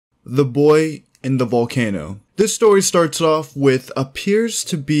The Boy in the Volcano. This story starts off with appears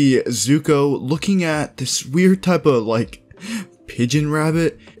to be Zuko looking at this weird type of pigeon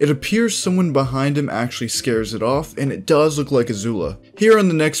rabbit. It appears someone behind him actually scares it off, and it does look like Azula. Here on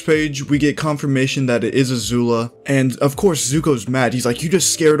the next page, we get confirmation that it is Azula, and of course Zuko's mad. He's like, you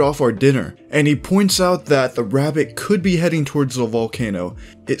just scared off our dinner. And he points out that the rabbit could be heading towards the volcano.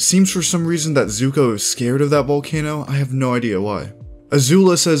 It seems for some reason that Zuko is scared of that volcano. I have no idea why.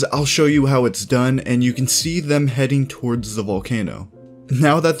 Azula says, I'll show you how it's done, and you can see them heading towards the volcano.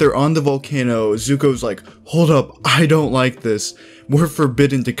 Now that they're on the volcano, Zuko's like, hold up, I don't like this. We're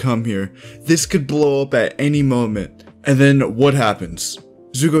forbidden to come here. This could blow up at any moment. And then what happens?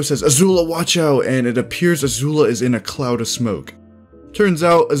 Zuko says, Azula, watch out, and it appears Azula is in a cloud of smoke. Turns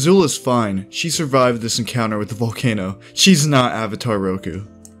out, Azula's fine. She survived this encounter with the volcano. She's not Avatar Roku.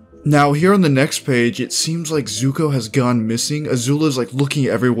 Now here on the next page, it seems like Zuko has gone missing. Azula's looking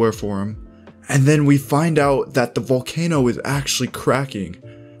everywhere for him. And then we find out that the volcano is actually cracking.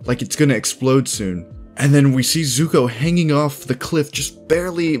 Like it's gonna explode soon. And then we see Zuko hanging off the cliff just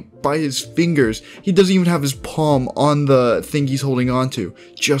barely by his fingers. He doesn't even have his palm on the thing he's holding onto,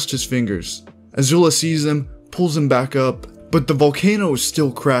 just his fingers. Azula sees him, pulls him back up, but the volcano is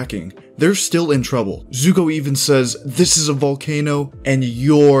still cracking. They're still in trouble. Zuko even says, this is a volcano and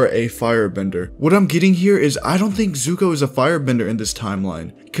you're a firebender. What I'm getting here is I don't think Zuko is a firebender in this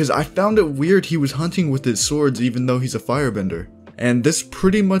timeline, because I found it weird he was hunting with his swords even though he's a firebender. And this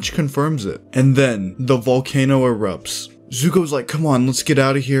pretty much confirms it. And then the volcano erupts. Zuko's like, come on, let's get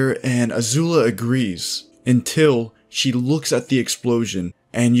out of here, and Azula agrees until she looks at the explosion.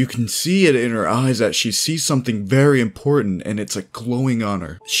 And you can see it in her eyes that she sees something very important, and it's glowing on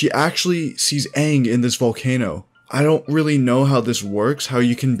her. She actually sees Aang in this volcano. I don't really know how this works, how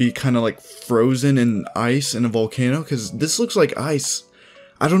you can be kind of frozen in ice in a volcano, because this looks like ice.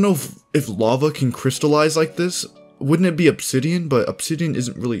 I don't know if lava can crystallize like this. Wouldn't it be obsidian? But obsidian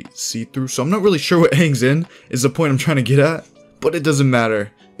isn't really see-through, so I'm not really sure what Aang's in, is the point I'm trying to get at. But it doesn't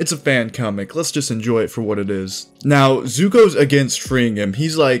matter. It's a fan comic, let's just enjoy it for what it is. Now, Zuko's against freeing him.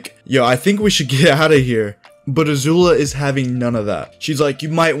 He's like, yo, I think we should get out of here. But Azula is having none of that. She's like, you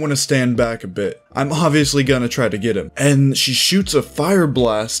might want to stand back a bit. I'm obviously gonna try to get him. And she shoots a fire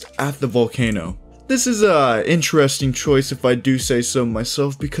blast at the volcano. This is a interesting choice if I do say so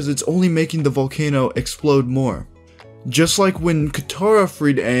myself, because it's only making the volcano explode more. Just like when Katara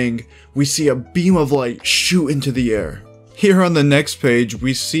freed Aang, we see a beam of light shoot into the air. Here on the next page,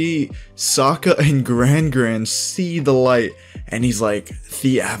 we see Sokka and Gran see the light, and he's like,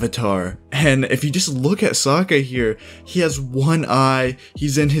 the Avatar. And if you just look at Sokka here, he has one eye,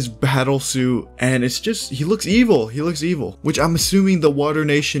 he's in his battle suit, and it's just, he looks evil, which I'm assuming the Water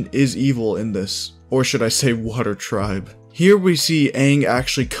Nation is evil in this. Or should I say Water Tribe. Here we see Aang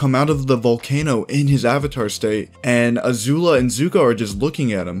actually come out of the volcano in his Avatar state, and Azula and Zuko are just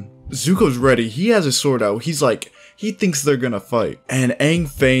looking at him. Zuko's ready, he has his sword out, he's like, he thinks they're gonna fight. And Aang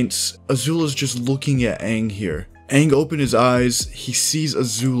faints. Azula's just looking at Aang here. Aang opened his eyes, he sees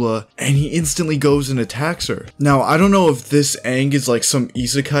Azula, and he instantly goes and attacks her. Now, I don't know if this Aang is some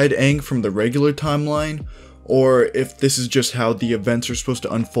isekai Aang from the regular timeline, or if this is just how the events are supposed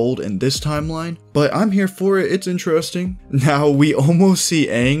to unfold in this timeline, but I'm here for it, it's interesting. Now, we almost see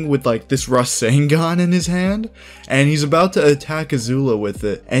Aang with this Rasengan in his hand, and he's about to attack Azula with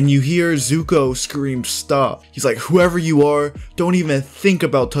it, and you hear Zuko scream, stop. He's like, whoever you are, don't even think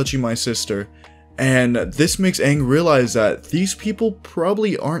about touching my sister. And this makes Aang realize that these people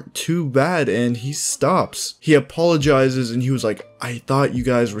probably aren't too bad, and he stops. He apologizes, and he was like, I thought you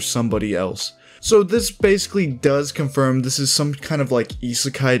guys were somebody else. So this basically does confirm this is some kind of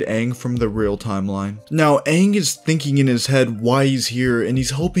isekai Aang from the real timeline. Now Aang is thinking in his head why he's here, and he's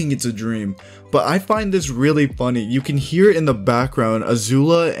hoping it's a dream. But I find this really funny. You can hear in the background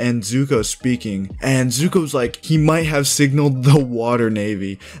Azula and Zuko speaking, and Zuko's like, he might have signaled the Water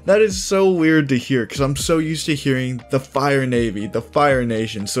Navy. That is so weird to hear, because I'm so used to hearing the Fire Navy, the Fire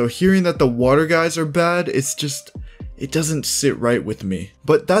Nation. So hearing that the water guys are bad, it's just, it doesn't sit right with me.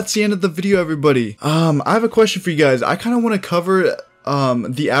 But that's the end of the video, everybody. I have a question for you guys. I kind of want to cover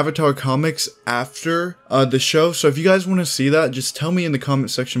the Avatar comics after the show. So if you guys want to see that, just tell me in the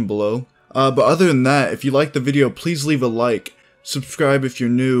comment section below. But other than that, if you liked the video, please leave a like, subscribe if you're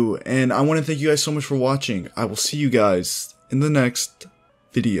new, and I want to thank you guys so much for watching. I will see you guys in the next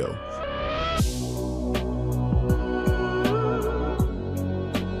video.